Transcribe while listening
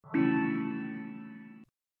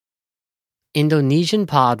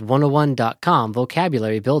IndonesianPod101.com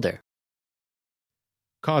Vocabulary Builder.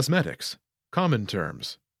 Cosmetics. Common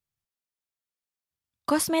terms.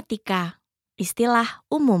 Kosmetika, istilah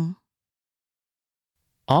umum.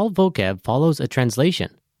 All vocab follows a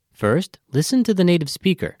translation. First, listen to the native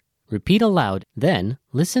speaker. Repeat aloud, then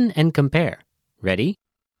listen and compare. Ready?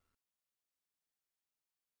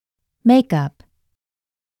 Makeup.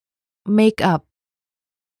 Makeup.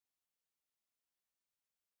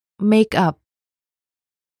 Makeup.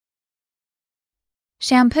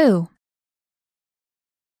 Shampoo.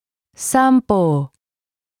 Sampo.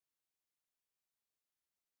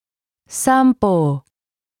 Sampo.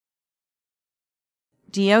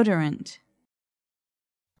 Deodorant.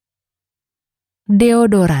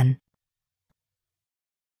 Deodoran.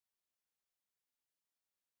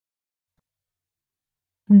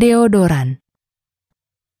 Deodoran.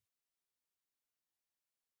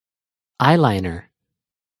 Eyeliner.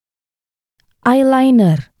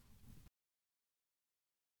 Eyeliner.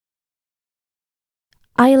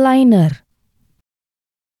 Eyeliner.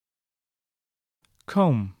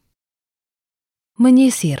 Comb.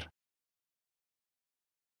 Menyisir.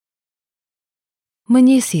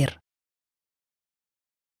 Menyisir.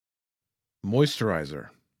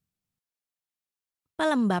 Moisturizer.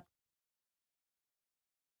 Pelembab.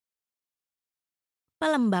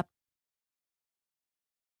 Pelembab.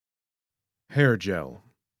 Hair gel.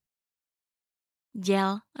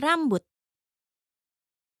 Gel rambut.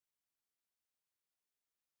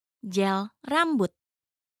 Gel rambut.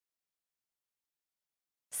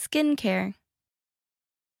 Skincare.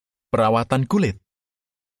 Perawatan kulit.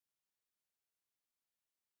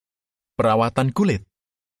 Perawatan kulit.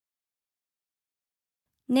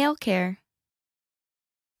 Nail care.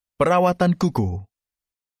 Perawatan kuku.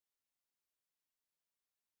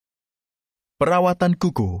 Perawatan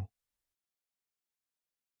kuku.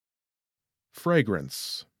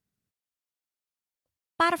 Fragrance.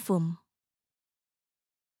 Parfum.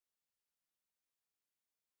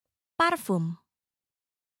 Parfum.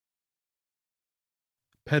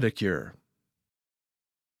 Pedicure.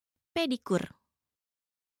 Pedikur.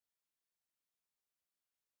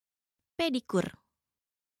 Pedikur.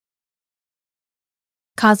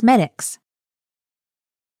 Cosmetics.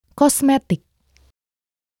 Kosmetik.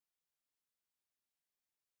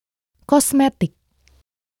 Kosmetik.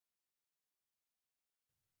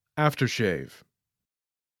 Aftershave.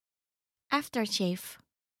 Aftershave.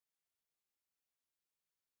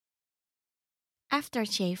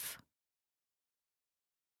 Aftershave.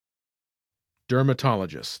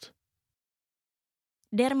 Dermatologist.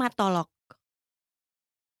 Dermatolog.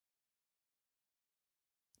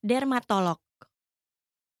 Dermatolog.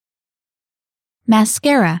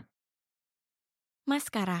 Mascara.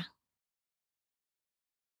 Maskara.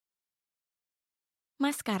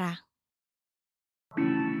 Maskara.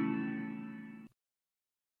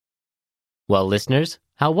 Well, listeners,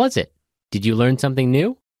 how was it? Did you learn something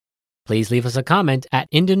new? Please leave us a comment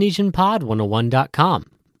at IndonesianPod101.com.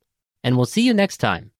 And we'll see you next time.